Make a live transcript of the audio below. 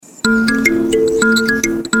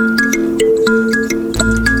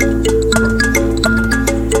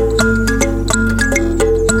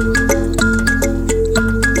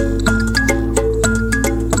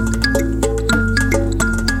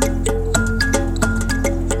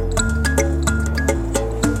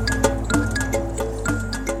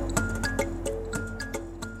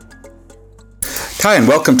Hi and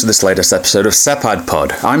welcome to this latest episode of SEPAD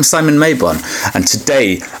Pod. I'm Simon Mayborn and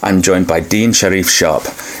today I'm joined by Dean Sharif Sharp.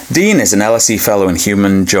 Dean is an LSE Fellow in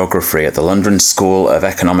Human Geography at the London School of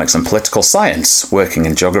Economics and Political Science, working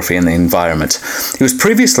in geography and the environment. He was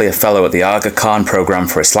previously a Fellow at the Aga Khan Programme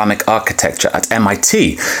for Islamic Architecture at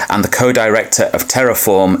MIT and the co-director of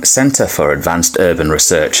Terraform Centre for Advanced Urban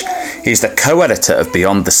Research. He's the co-editor of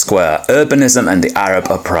Beyond the Square, Urbanism and the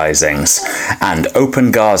Arab Uprisings, and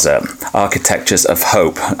Open Gaza, Architectures of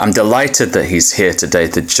Hope. I'm delighted that he's here today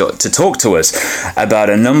to talk to us about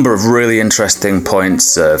a number of really interesting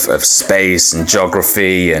points of space and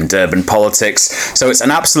geography and urban politics. So it's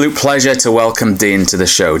an absolute pleasure to welcome Dean to the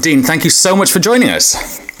show. Dean, thank you so much for joining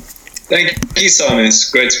us. Thank you, Simon. It's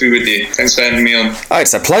great to be with you. Thanks for having me on. Oh,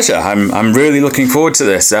 it's a pleasure. I'm really looking forward to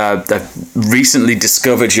this. I've recently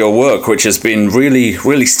discovered your work, which has been really,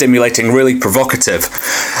 really stimulating, really provocative.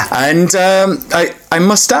 And I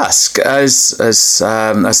must ask, as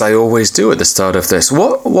I always do at the start of this,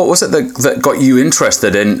 what was it that got you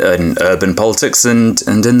interested in urban politics and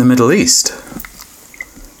in the Middle East?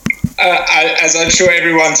 As I'm sure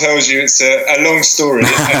everyone tells you, it's a long story.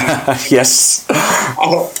 Yes.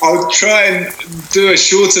 I'll try and do a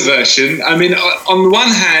shorter version. I mean, on the one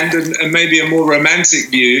hand, and maybe a more romantic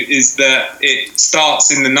view, is that it starts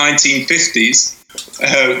in the 1950s,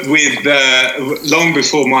 with long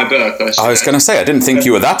before my birth. I was going to say, I didn't think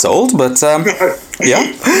you were that old, but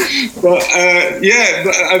yeah. But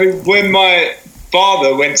I mean, when my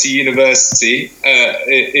father went to university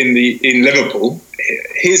in Liverpool,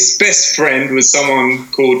 his best friend was someone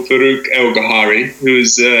called Farouk El-Ghahari, who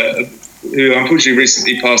unfortunately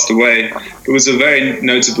recently passed away, but was a very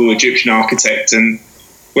notable Egyptian architect. And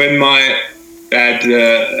when my dad,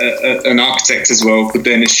 an architect as well, called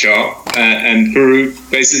Dennis Sharp, and Farouk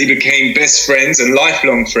basically became best friends and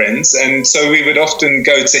lifelong friends. And so we would often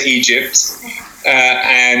go to Egypt,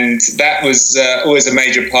 and that was always a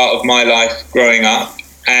major part of my life growing up.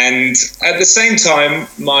 And at the same time,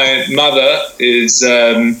 my mother is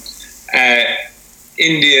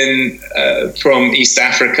Indian from East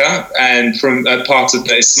Africa and from a part of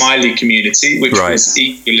the Ismaili community, which was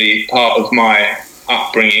equally part of my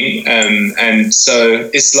upbringing. And so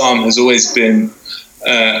Islam has always been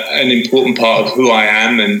an important part of who I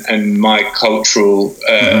am and my cultural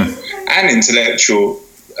and intellectual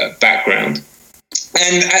background.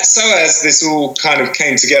 And so as this all kind of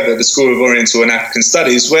came together, the School of Oriental and African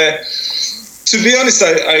Studies, where, to be honest,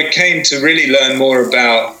 I came to really learn more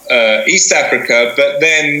about East Africa, but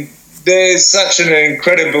then there's such an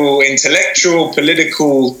incredible intellectual,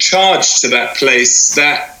 political charge to that place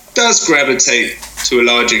that does gravitate to a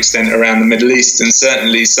large extent around the Middle East, and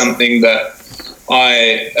certainly something that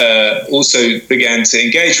I also began to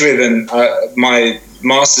engage with. And my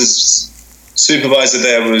master's supervisor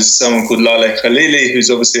there was someone called Laleh Khalili, who's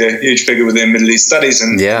obviously a huge figure within Middle East studies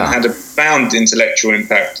and had a profound intellectual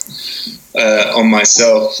impact on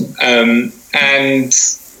myself. And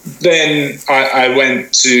then I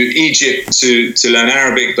went to Egypt to learn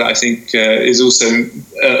Arabic, that I think is also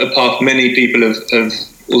a path many people have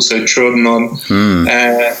also trodden on,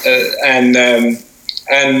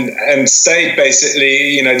 and stayed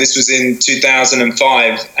basically. This was in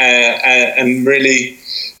 2005, and really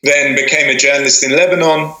then became a journalist in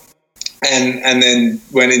Lebanon, and then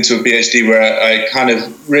went into a PhD where I kind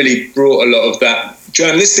of really brought a lot of that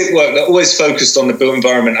journalistic work that always focused on the built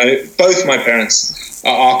environment. Both my parents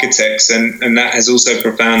are architects, and that has also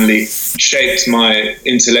profoundly shaped my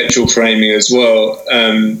intellectual framing as well.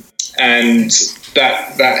 And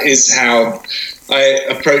that is how I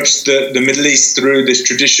approached the Middle East, through this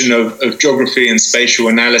tradition of geography and spatial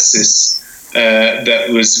analysis. That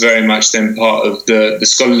was very much then part of the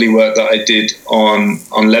scholarly work that I did on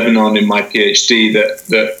Lebanon in my PhD,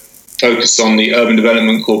 that focused on the Urban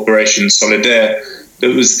Development Corporation, Solidaire,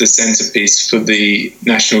 that was the centerpiece for the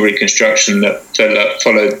national reconstruction that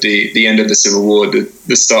followed the end of the Civil War,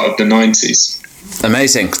 the start of the 90s.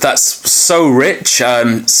 Amazing. That's so rich.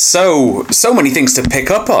 So many things to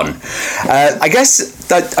pick up on. I guess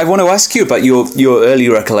that I want to ask you about your early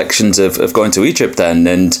recollections of going to Egypt then,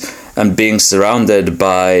 and being surrounded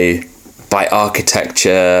by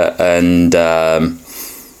architecture and the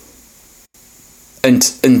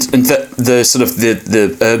sort of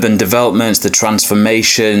the urban developments, the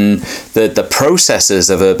transformation, the processes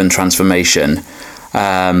of urban transformation,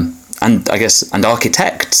 and I guess and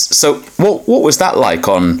architects. So what was that like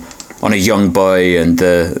on a young boy and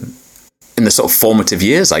in the sort of formative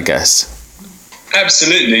years, I guess?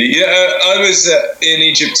 Absolutely. Yeah, I was in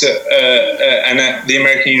Egypt and at the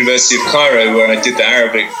American University of Cairo, where I did the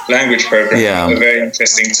Arabic language program. Yeah. A very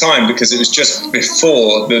interesting time, because it was just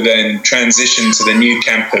before the then transition to the new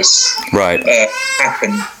campus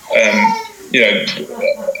happened.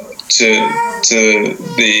 To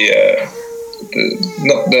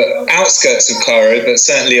not the outskirts of Cairo, but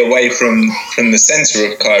certainly away from the center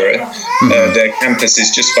of Cairo. Mm-hmm. Their campus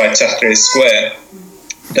is just by Tahrir Square.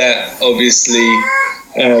 That obviously,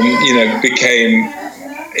 became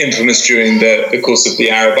infamous during the course of the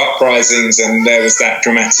Arab uprisings, and there was that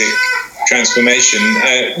dramatic transformation.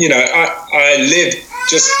 I lived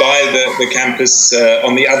just by the campus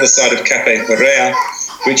on the other side of Cafe Correa,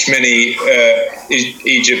 which many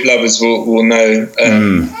Egypt lovers will know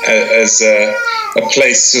as a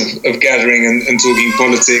place of gathering and talking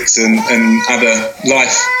politics and other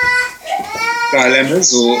life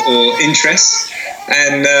dilemmas or interests.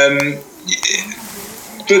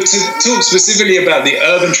 But to talk specifically about the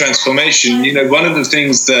urban transformation, one of the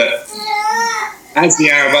things that, as the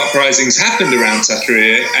Arab uprisings happened around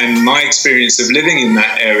Tahrir, and my experience of living in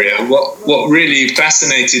that area, what really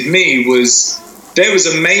fascinated me was there was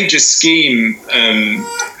a major scheme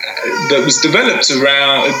that was developed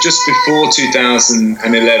around just before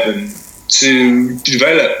 2011 to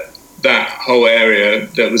develop that whole area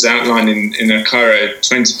that was outlined in a Cairo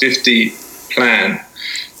 2050 plan,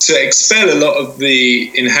 to expel a lot of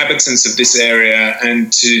the inhabitants of this area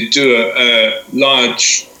and to do a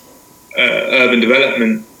large urban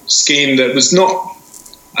development scheme that was not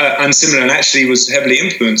unsimilar, and actually was heavily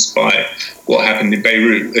influenced by what happened in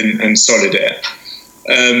Beirut and Solidaire.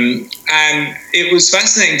 And it was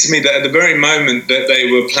fascinating to me that at the very moment that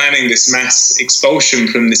they were planning this mass expulsion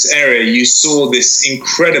from this area, you saw this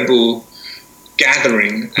incredible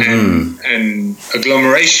gathering and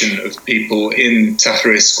agglomeration of people in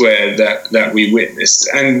Tahrir Square that we witnessed,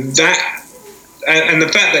 and the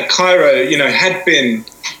fact that Cairo, had been,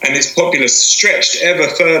 and its populace stretched ever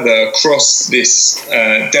further across this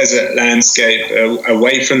desert landscape,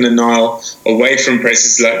 away from the Nile, away from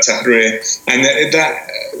places like Tahrir, and that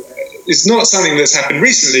is not something that's happened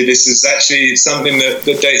recently. This is actually something that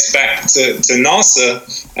dates back to Nasser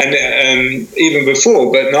and even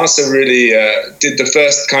before. But Nasser really did the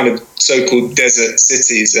first kind of so-called desert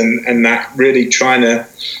cities, and that really trying to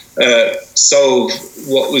solve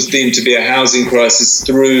what was deemed to be a housing crisis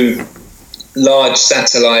through large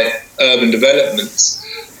satellite urban developments.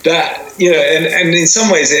 That, and in some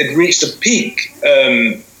ways it had reached a peak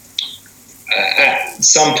at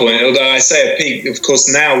some point, although I say a peak, of course,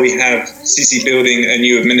 now we have Sisi building a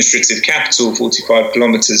new administrative capital 45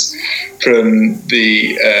 kilometers from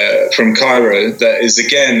Cairo. That is,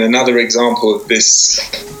 again, another example of this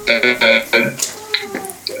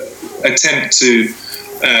attempt to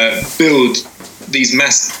build these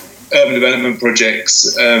mass urban development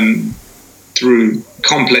projects through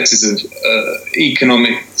complexes of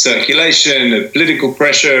economic circulation, of political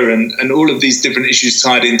pressure, and all of these different issues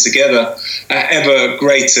tied in together at ever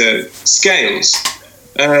greater scales.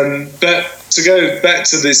 But to go back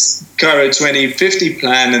to this Cairo 2050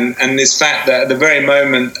 plan and this fact that at the very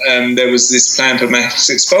moment there was this plan for mass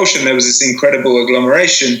expulsion, there was this incredible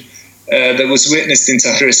agglomeration that was witnessed in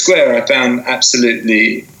Tahrir Square, I found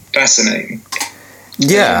absolutely fascinating.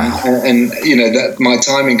 Yeah, and that my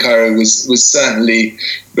time in Cairo was certainly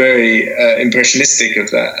very impressionistic of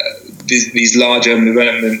that. These large urban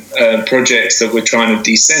development projects that were trying to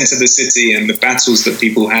decenter the city, and the battles that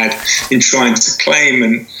people had in trying to claim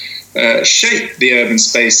and shape the urban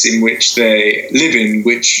space in which they live in,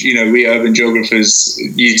 which we urban geographers,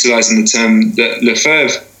 utilising the term that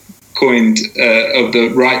Lefebvre coined of the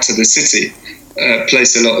right to the city,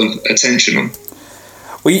 place a lot of attention on.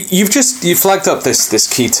 Well, you flagged up this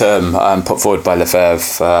key term put forward by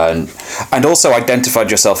Lefebvre, and also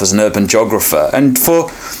identified yourself as an urban geographer. And for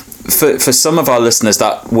some of our listeners,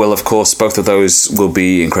 that will, of course, both of those will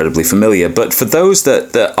be incredibly familiar. But for those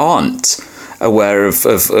that aren't aware of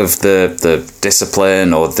the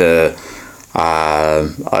discipline or the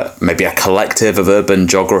maybe a collective of urban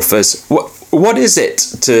geographers, what is it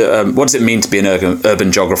what does it mean to be an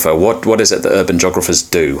urban geographer? What is it that urban geographers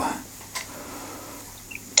do?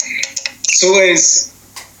 It's always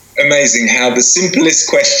amazing how the simplest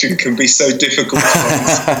question can be so difficult to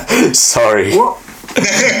answer. Sorry.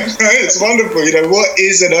 It's wonderful. What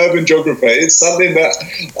is an urban geographer? It's something that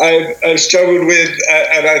I've struggled with,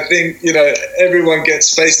 and I think everyone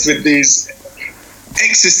gets faced with these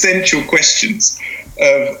existential questions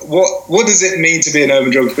of what does it mean to be an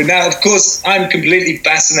urban geographer. Now, of course, I'm completely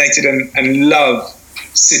fascinated and love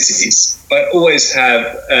cities. I always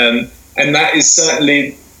have, and that is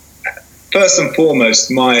certainly first and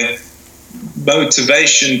foremost my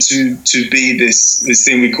motivation to be this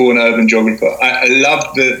thing we call an urban geographer. I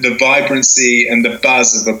love the vibrancy and the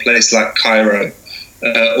buzz of a place like Cairo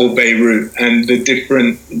or Beirut, and the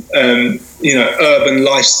different urban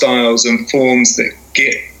lifestyles and forms that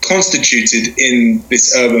get constituted in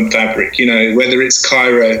this urban fabric. Whether it's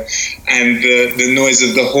Cairo and the noise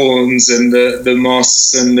of the horns and the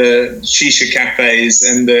mosques and the shisha cafes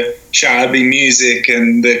and the sha'abi music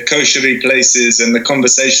and the koshery places and the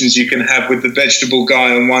conversations you can have with the vegetable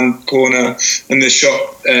guy on one corner and the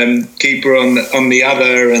shop keeper on the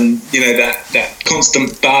other, and that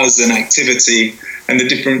constant buzz and activity and the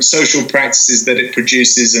different social practices that it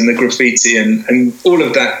produces, and the graffiti and all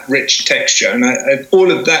of that rich texture. And all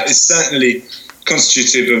of that is certainly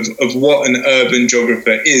constitutive of what an urban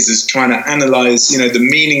geographer is trying to analyze, the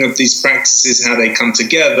meaning of these practices, how they come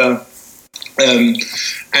together, and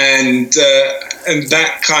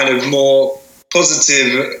that kind of more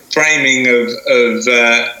positive framing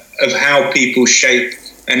of how people shape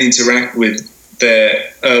and interact with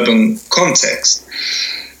their urban context.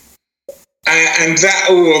 And that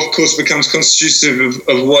all, of course, becomes constitutive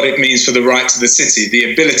of what it means for the right to the city,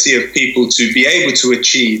 the ability of people to be able to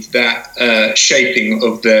achieve that shaping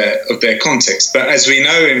of their context. But as we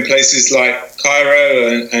know, in places like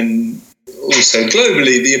Cairo and also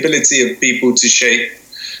globally, the ability of people to shape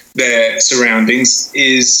their surroundings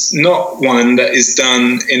is not one that is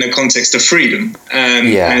done in a context of freedom,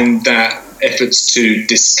 and that efforts to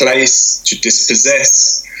displace, to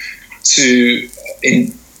dispossess, to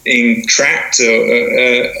entrapped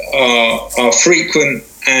are frequent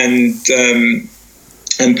and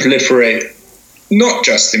proliferate, not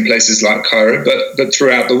just in places like Cairo, but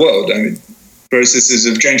throughout the world. I mean, processes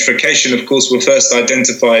of gentrification, of course, were first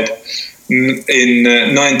identified in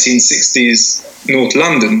 1960s North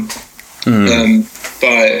London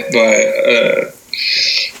by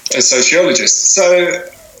a sociologist. So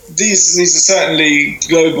these are certainly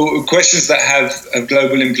global questions that have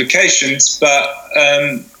global implications, but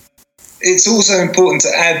it's also important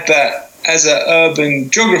to add that as an urban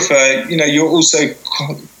geographer, you're also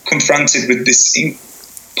confronted with this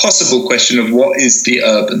impossible question of what is the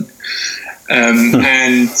urban.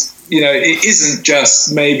 And, it isn't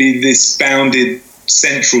just maybe this bounded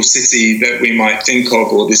central city that we might think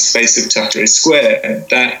of, or this space of Tahrir Square,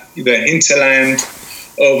 that the hinterland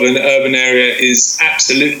of an urban area is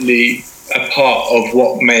absolutely a part of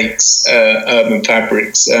what makes urban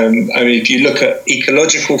fabrics. If you look at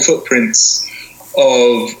ecological footprints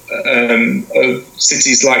of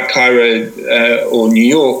cities like Cairo or New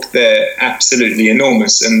York, they're absolutely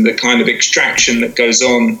enormous, and the kind of extraction that goes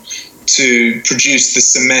on to produce the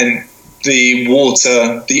cement, the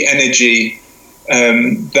water, the energy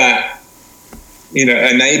that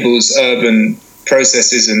enables urban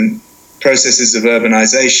processes and processes of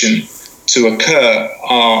urbanization to occur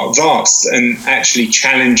are vast and actually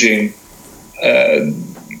challenging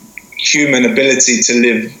human ability to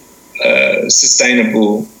live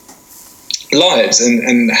sustainable lives,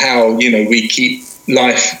 and how we keep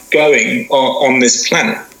life going on this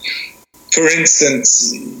planet. For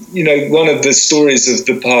instance, one of the stories of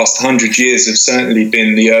the past 100 years have certainly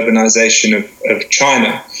been the urbanization of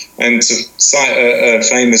China. And to cite a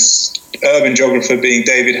famous urban geographer being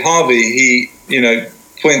David Harvey, he,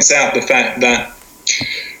 points out the fact that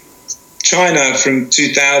China from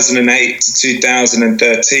 2008 to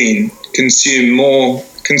 2013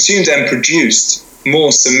 consumed and produced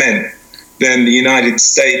more cement than the United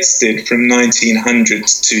States did from 1900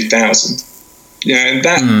 to 2000. And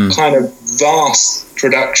that kind of vast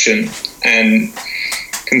production and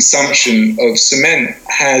consumption of cement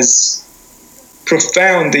has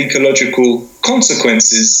profound ecological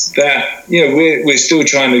consequences that we're still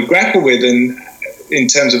trying to grapple with, and in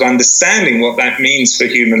terms of understanding what that means for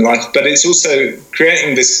human life. But it's also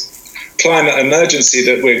creating this climate emergency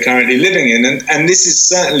that we're currently living in, and this is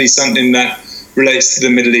certainly something that relates to the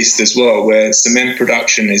Middle East as well, where cement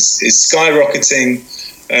production is skyrocketing.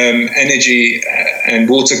 Energy and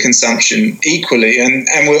water consumption equally, and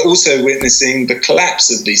we're also witnessing the collapse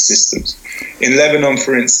of these systems. In Lebanon,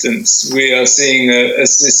 for instance, we are seeing a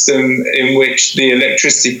system in which the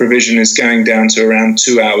electricity provision is going down to around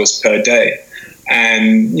 2 hours per day,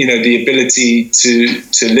 and the ability to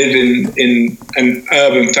live in an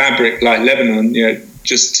urban fabric like Lebanon.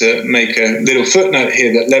 Just to make a little footnote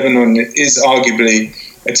here, that Lebanon is arguably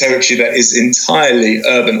a territory that is entirely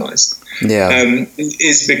urbanized.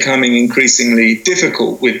 Is becoming increasingly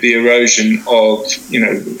difficult with the erosion of,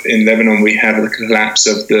 in Lebanon we have the collapse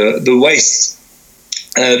of the waste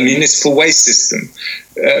municipal waste system,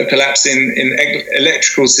 collapse in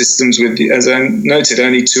electrical systems with, as I noted,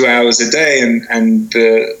 only 2 hours a day, and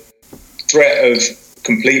the threat of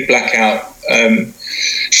complete blackout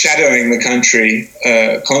shadowing the country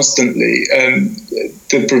constantly.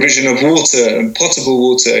 The provision of water, and potable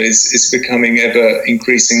water, is becoming ever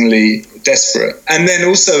increasingly desperate. And then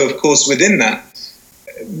also, of course, within that,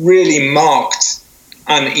 really marked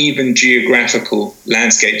uneven geographical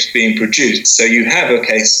landscapes being produced. So you have a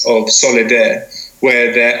case of Solidaire,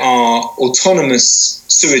 where there are autonomous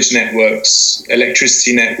sewage networks,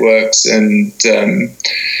 electricity networks, and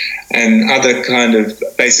other kind of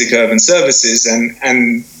basic urban services,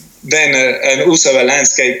 and then also a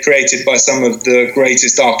landscape created by some of the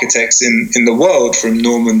greatest architects in the world, from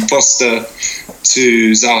Norman Foster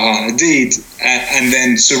to Zaha Hadid, and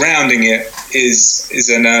then surrounding it is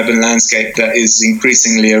an urban landscape that is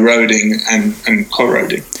increasingly eroding and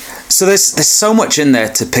corroding. So there's so much in there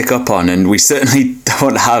to pick up on, and we certainly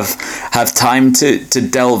don't have time to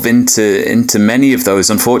delve into many of those,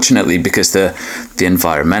 unfortunately, because the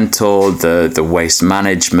environmental, the waste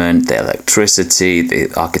management, the electricity,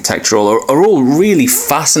 the architectural are all really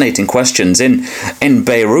fascinating questions in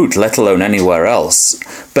Beirut, let alone anywhere else.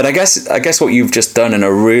 But I guess what you've just done in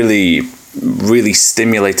a really, really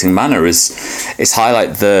stimulating manner is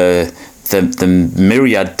highlight the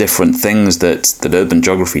myriad different things that urban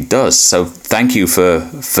geography does. So thank you for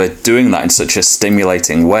doing that in such a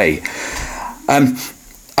stimulating way. I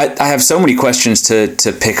have so many questions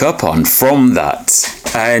to pick up on from that,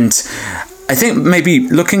 and I think maybe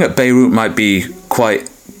looking at Beirut might be quite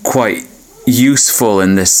useful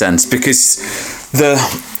in this sense, because the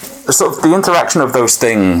sort of the interaction of those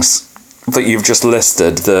things that you've just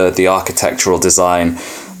listed, the architectural design,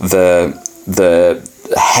 the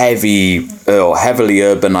heavily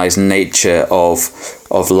urbanized nature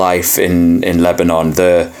of life in Lebanon,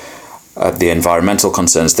 the environmental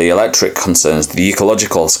concerns, the electric concerns, the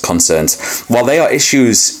ecological concerns, while they are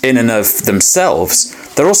issues in and of themselves,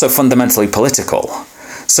 they're also fundamentally political.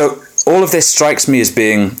 So all of this strikes me as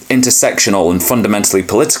being intersectional and fundamentally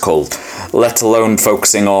political, let alone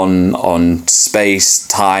focusing on space,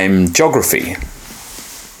 time, geography.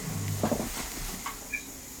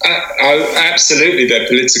 Absolutely, they're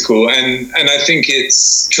political, and I think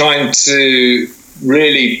it's trying to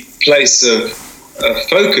really place a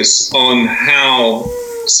focus on how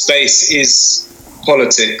space is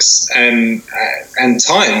politics and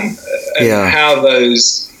time, and how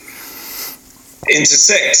those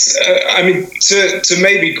intersect. I mean, to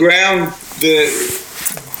maybe ground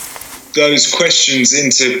those questions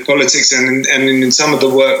into politics, and in some of the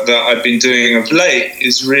work that I've been doing of late,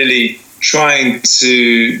 is really trying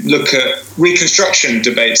to look at reconstruction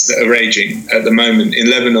debates that are raging at the moment in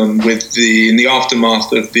Lebanon in the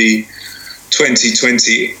aftermath of the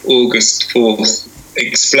 2020 August 4th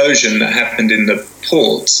explosion that happened in the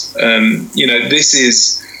port. This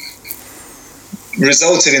is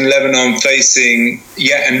resulted in Lebanon facing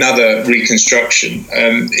yet another reconstruction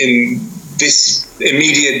in this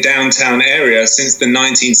immediate downtown area since the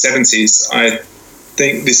 1970s. I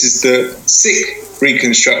think this is the sixth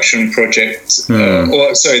reconstruction project,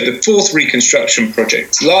 the fourth reconstruction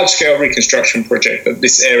project, large-scale reconstruction project that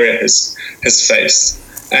this area has faced,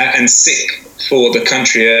 and sick for the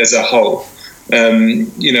country as a whole.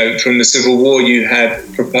 From the Civil War, you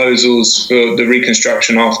had proposals for the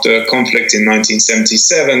reconstruction after conflict in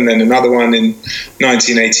 1977, then another one in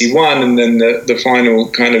 1981, and then the final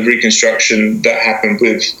kind of reconstruction that happened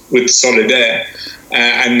with Solidaire.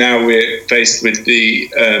 And now we're faced with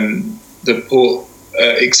the port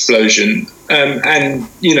explosion, and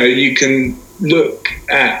you can look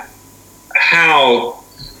at how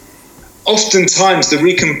oftentimes the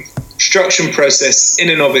reconstruction process in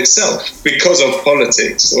and of itself, because of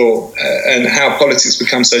politics, and how politics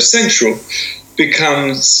becomes so central,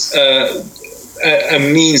 becomes a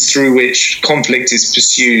means through which conflict is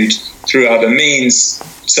pursued through other means.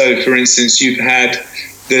 So, for instance, you've had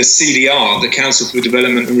the CDR, the Council for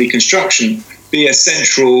Development and Reconstruction, be a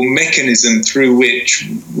central mechanism through which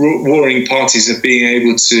warring parties are being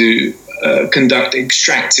able to conduct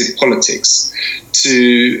extractive politics,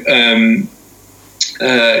 to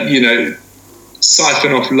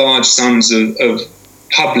siphon off large sums of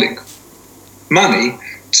public money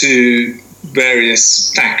to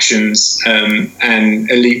various factions and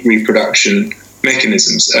elite reproduction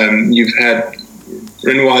mechanisms. You've had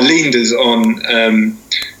Renoir Leenders on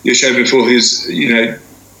your show before, who's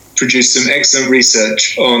produced some excellent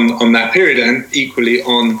research on that period, and equally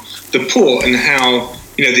on the port and how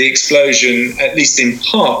the explosion, at least in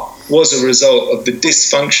part, was a result of the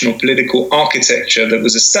dysfunctional political architecture that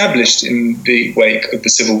was established in the wake of the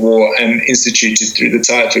Civil War and instituted through the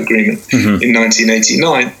Taifa Agreement in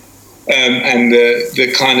 1989. And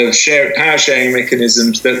the kind of power sharing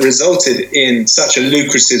mechanisms that resulted in such a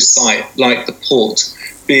lucrative site like the port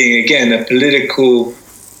being, again, a political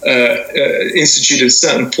institute of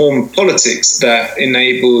certain form of politics that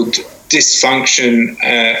enabled dysfunction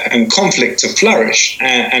and conflict to flourish,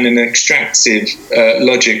 and an extractive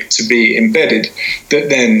logic to be embedded that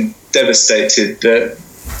then devastated the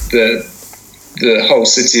whole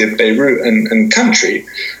city of Beirut and country,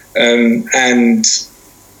 and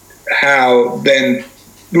how then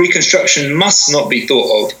reconstruction must not be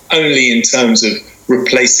thought of only in terms of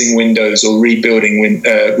replacing windows or rebuilding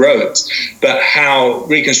roads, but how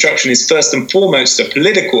reconstruction is first and foremost a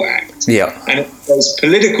political act. And those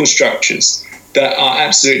political structures that are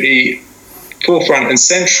absolutely forefront and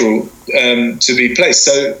central to be placed.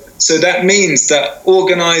 So that means that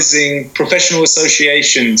organizing professional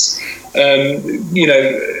associations,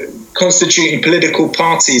 constituting political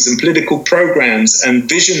parties and political programs and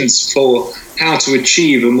visions for how to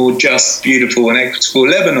achieve a more just, beautiful and equitable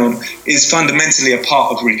Lebanon is fundamentally a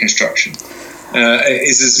part of reconstruction.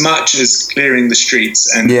 Is as much as clearing the streets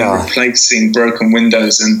and replacing broken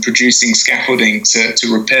windows and producing scaffolding to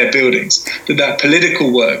repair buildings. That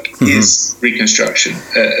political work is reconstruction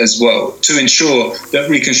as well, to ensure that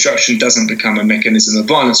reconstruction doesn't become a mechanism of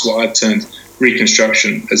violence, what I've termed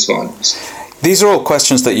reconstruction as violence. These are all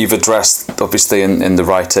questions that you've addressed, obviously, in the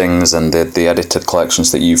writings and the edited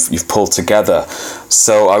collections that you've pulled together.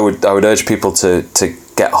 So I would urge people to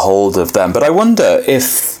get hold of them. But I wonder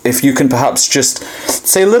if you can perhaps just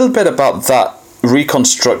say a little bit about that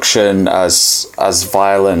reconstruction as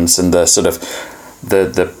violence and the sort of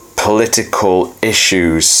the political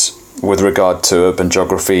issues with regard to urban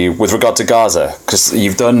geography, with regard to Gaza, because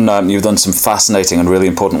you've done some fascinating and really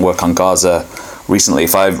important work on Gaza recently.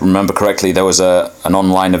 If I remember correctly, there was an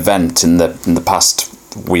online event in the past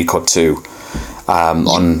week or two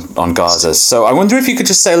on Gaza. So I wonder if you could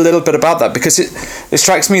just say a little bit about that, because it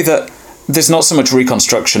strikes me that there's not so much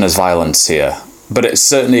reconstruction as violence here, but it's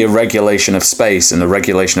certainly a regulation of space and a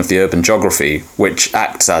regulation of the urban geography which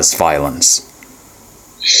acts as violence.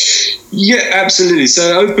 Yeah, absolutely.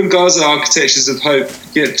 So Open Gaza Architectures of Hope,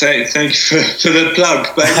 thank you for the plug.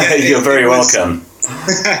 But You're very welcome.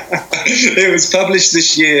 It was published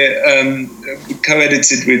this year,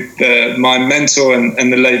 co-edited with my mentor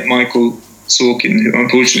and the late Michael Sorkin, who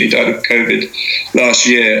unfortunately died of COVID last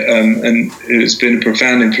year, and it's been a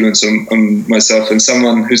profound influence on myself, and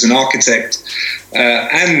someone who's an architect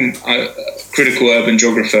and a critical urban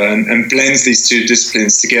geographer, and blends these two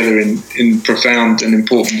disciplines together in profound and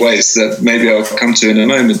important ways that maybe I'll come to in a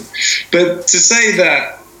moment. But to say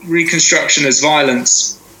that reconstruction as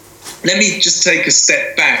violence, let me just take a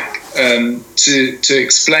step back to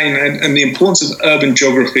explain and the importance of urban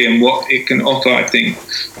geography and what it can offer, I think,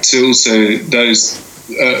 to also those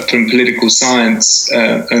from political science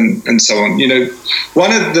and so on.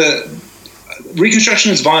 One of the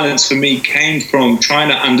reconstruction as violence for me came from trying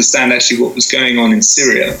to understand actually what was going on in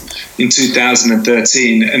Syria in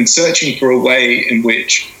 2013 and searching for a way in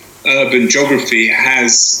which urban geography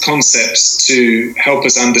has concepts to help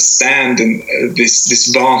us understand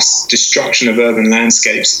this vast destruction of urban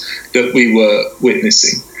landscapes that we were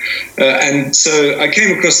witnessing. And so I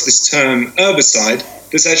came across this term herbicide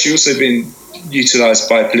that's actually also been utilized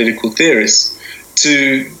by political theorists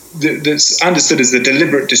that's understood as the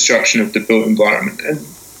deliberate destruction of the built environment.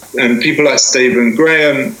 And people like Stephen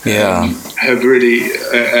Graham have really,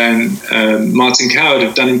 and Martin Coward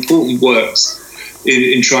have done important works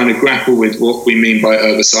in trying to grapple with what we mean by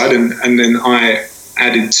herbicide. And then I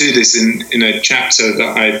added to this in a chapter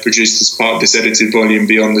that I produced as part of this edited volume,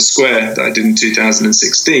 Beyond the Square, that I did in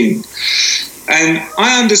 2016. And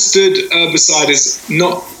I understood herbicide as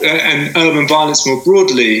not, and urban violence more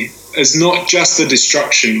broadly, as not just the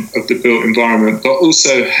destruction of the built environment, but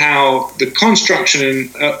also how the construction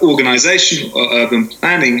and organisation or urban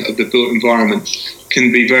planning of the built environment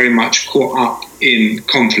can be very much caught up in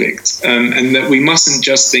conflict, and that we mustn't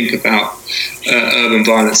just think about urban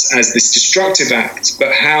violence as this destructive act,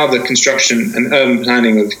 but how the construction and urban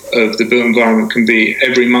planning of the built environment can be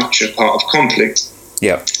very much a part of conflict.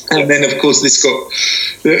 Yeah. And then, of course, this got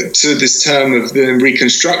to this term of the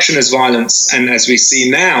reconstruction as violence. And as we see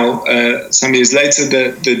now, some years later,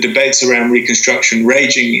 the debates around reconstruction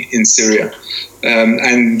raging in Syria.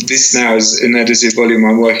 And this now is an edited volume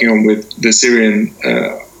I'm working on with the Syrian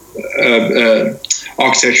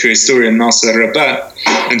architecture historian Nasser Rabat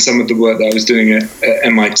and some of the work that I was doing at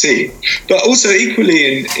MIT. But also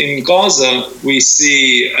equally in Gaza, we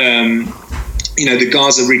see, the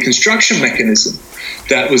Gaza reconstruction mechanism.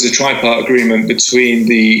 That was a tripart agreement between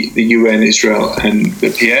the UN, Israel, and the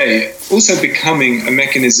PA, also becoming a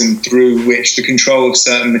mechanism through which the control of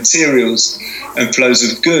certain materials and flows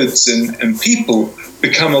of goods and people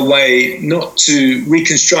become a way not to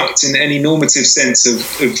reconstruct in any normative sense of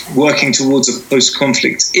working towards a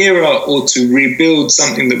post-conflict era or to rebuild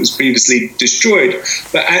something that was previously destroyed,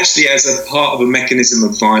 but actually as a part of a mechanism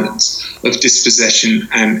of violence, of dispossession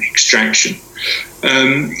and extraction.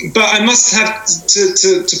 But I must have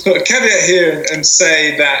to put a caveat here and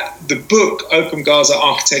say that the book, Open Gaza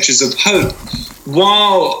Architectures of Hope,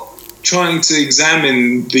 while trying to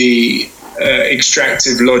examine the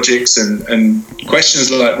extractive logics and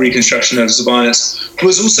questions like reconstruction of violence,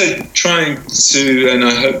 was also trying to, and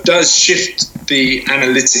I hope does, shift the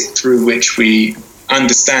analytic through which we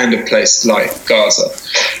understand a place like Gaza.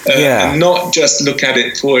 And not just look at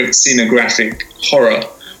it for its scenographic horror,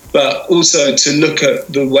 but also to look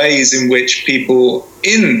at the ways in which people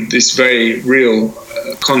in this very real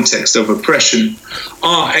context of oppression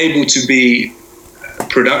are able to be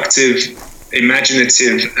productive,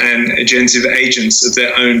 imaginative and agentive agents of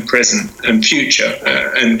their own present and future.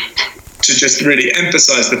 And to just really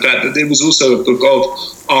emphasize the fact that there was also a book of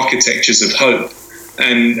architectures of hope,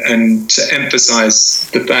 and to emphasize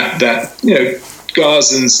the fact that,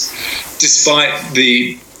 Gazans, despite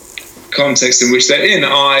the context in which they're in,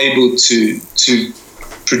 are able to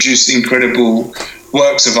produce incredible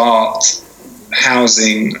works of art,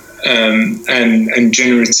 housing, and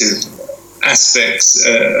generative aspects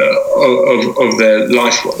of their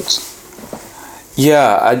life worlds.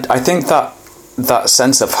 Yeah, I think that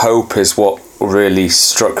sense of hope is what really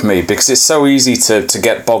struck me, because it's so easy to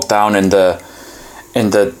get bogged down in the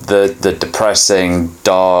depressing,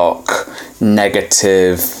 dark,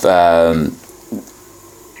 negative,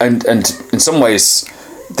 and in some ways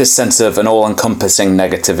this sense of an all-encompassing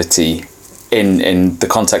negativity in the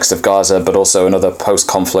context of Gaza, but also in other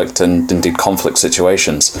post-conflict and indeed conflict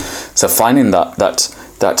situations. So finding that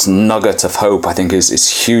nugget of hope, I think, is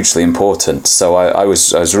hugely important. So I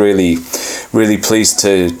was really, really pleased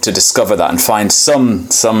to discover that and find some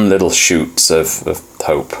little shoots of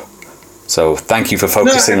hope. So thank you for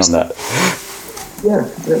focusing on that. Yeah.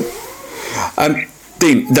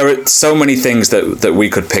 Dean, there are so many things that we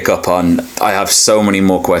could pick up on. I have so many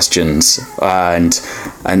more questions, and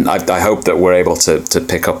I hope that we're able to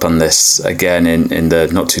pick up on this again in the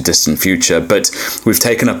not too distant future. But we've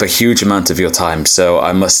taken up a huge amount of your time, so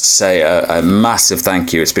I must say a massive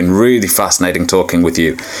thank you. It's been really fascinating talking with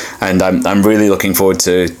you, and I'm really looking forward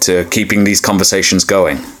to keeping these conversations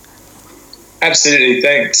going. Absolutely.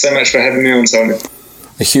 Thanks so much for having me on, Simon.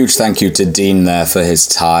 A huge thank you to Dean there for his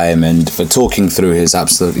time and for talking through his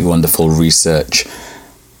absolutely wonderful research.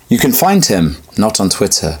 You can find him, not on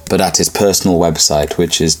Twitter, but at his personal website,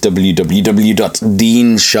 which is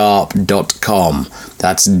www.deansharp.com.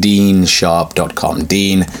 That's deansharp.com.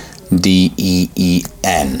 Dean,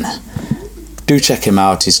 D-E-E-N. Do check him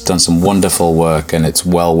out. He's done some wonderful work, and it's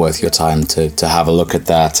well worth your time to have a look at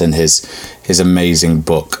that and his amazing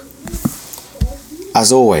book.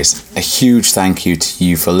 As always, a huge thank you to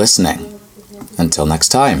you for listening. Until next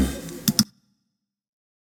time.